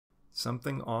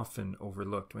Something often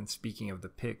overlooked when speaking of the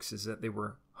Picts is that they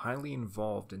were highly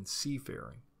involved in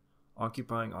seafaring,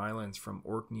 occupying islands from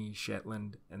Orkney,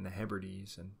 Shetland, and the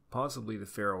Hebrides, and possibly the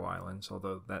Faroe Islands,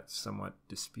 although that's somewhat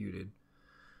disputed.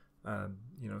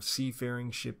 Seafaring,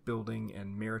 shipbuilding,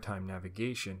 and maritime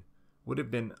navigation would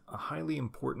have been a highly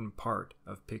important part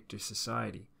of Pictish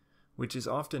society, which is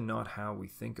often not how we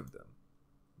think of them.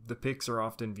 The Picts are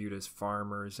often viewed as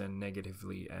farmers and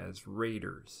negatively as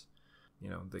raiders,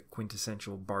 the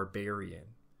quintessential barbarian.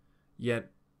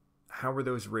 Yet, how were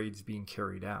those raids being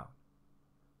carried out?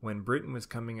 When Britain was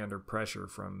coming under pressure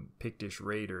from Pictish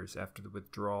raiders after the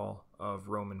withdrawal of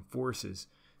Roman forces,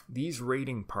 these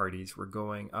raiding parties were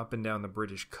going up and down the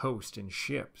British coast in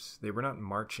ships. They were not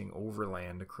marching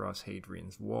overland across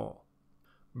Hadrian's Wall.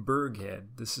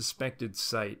 Burghead, the suspected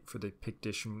site for the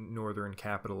Pictish northern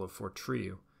capital of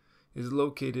Fortriu, is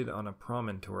located on a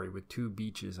promontory with 2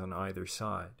 beaches on either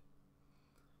side.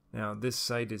 Now, this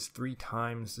site is 3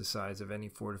 times the size of any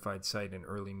fortified site in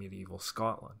early medieval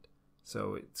Scotland,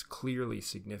 so it's clearly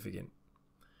significant.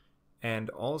 And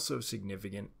also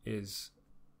significant is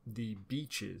the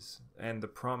beaches and the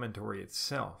promontory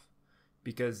itself,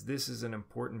 because this is an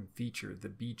important feature, the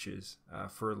beaches,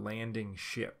 for landing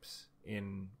ships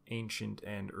in ancient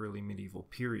and early medieval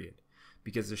period,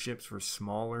 because the ships were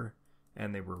smaller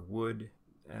and they were wood,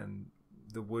 and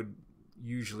the wood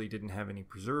usually didn't have any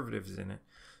preservatives in it,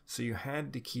 so you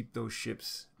had to keep those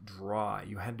ships dry.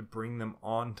 You had to bring them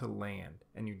onto land,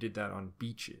 and you did that on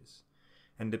beaches.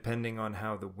 And depending on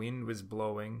how the wind was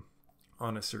blowing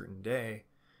on a certain day,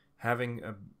 having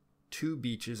 2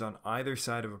 beaches on either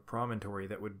side of a promontory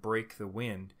that would break the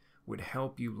wind would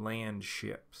help you land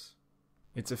ships.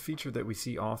 It's a feature that we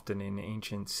see often in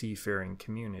ancient seafaring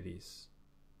communities.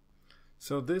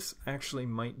 So this actually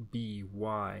might be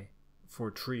why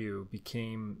Fortriu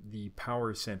became the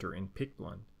power center in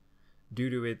Pictland, due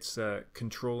to its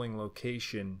controlling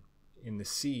location in the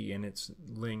sea and its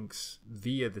links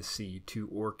via the sea to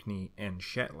Orkney and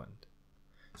Shetland.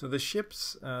 So the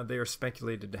ships they are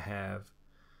speculated to have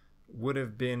would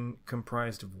have been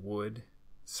comprised of wood.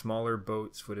 Smaller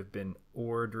boats would have been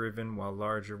oar-driven, while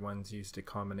larger ones used a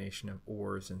combination of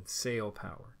oars and sail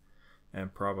power.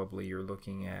 And probably you're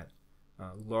looking at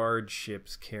large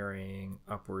ships carrying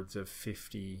upwards of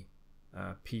 50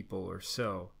 people or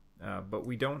so. But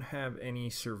we don't have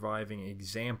any surviving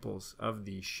examples of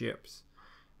these ships.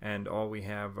 And all we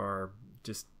have are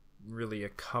just really a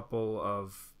couple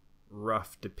of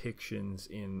rough depictions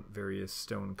in various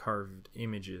stone-carved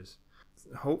images.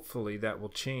 Hopefully that will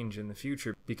change in the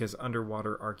future, because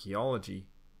underwater archaeology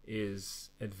is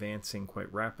advancing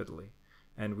quite rapidly.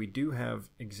 And we do have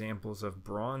examples of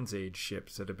Bronze Age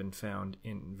ships that have been found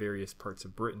in various parts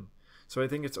of Britain. So I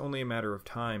think it's only a matter of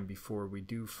time before we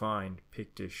do find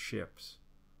Pictish ships.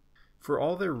 For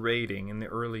all their raiding in the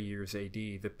early years AD,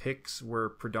 the Picts were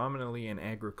predominantly an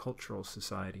agricultural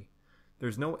society.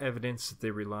 There's no evidence that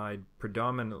they relied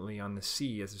predominantly on the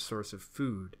sea as a source of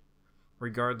food,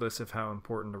 regardless of how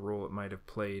important a role it might have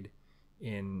played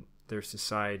in their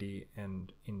society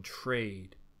and in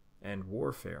trade and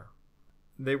warfare.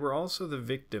 They were also the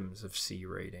victims of sea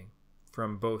raiding,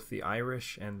 from both the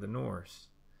Irish and the Norse.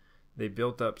 They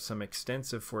built up some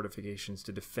extensive fortifications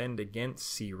to defend against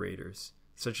sea raiders,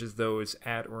 such as those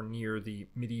at or near the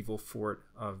medieval fort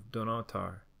of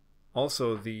Dunnottar.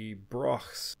 Also, the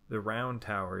brochs, the round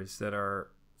towers that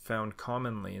are found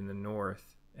commonly in the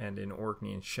north and in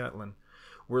Orkney and Shetland,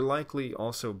 were likely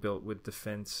also built with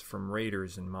defense from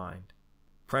raiders in mind.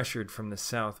 Pressured from the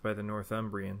south by the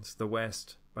Northumbrians, the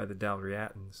west by the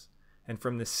Dalriatans, and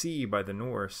from the sea by the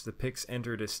Norse, the Picts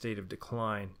entered a state of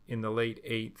decline in the late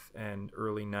 8th and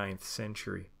early 9th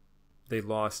century. They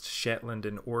lost Shetland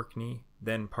and Orkney,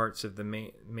 then parts of the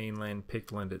mainland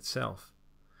Pictland itself.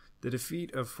 The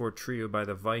defeat of Fortriu by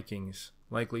the Vikings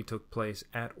likely took place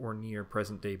at or near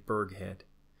present-day Burghead.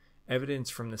 Evidence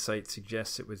from the site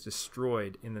suggests it was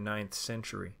destroyed in the 9th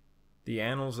century. The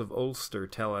Annals of Ulster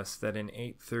tell us that in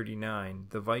 839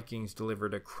 the Vikings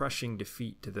delivered a crushing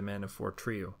defeat to the men of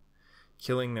Fortriu,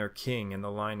 killing their king and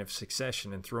the line of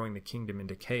succession and throwing the kingdom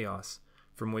into chaos,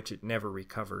 from which it never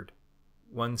recovered.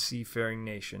 One seafaring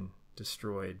nation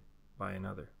destroyed by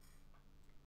another.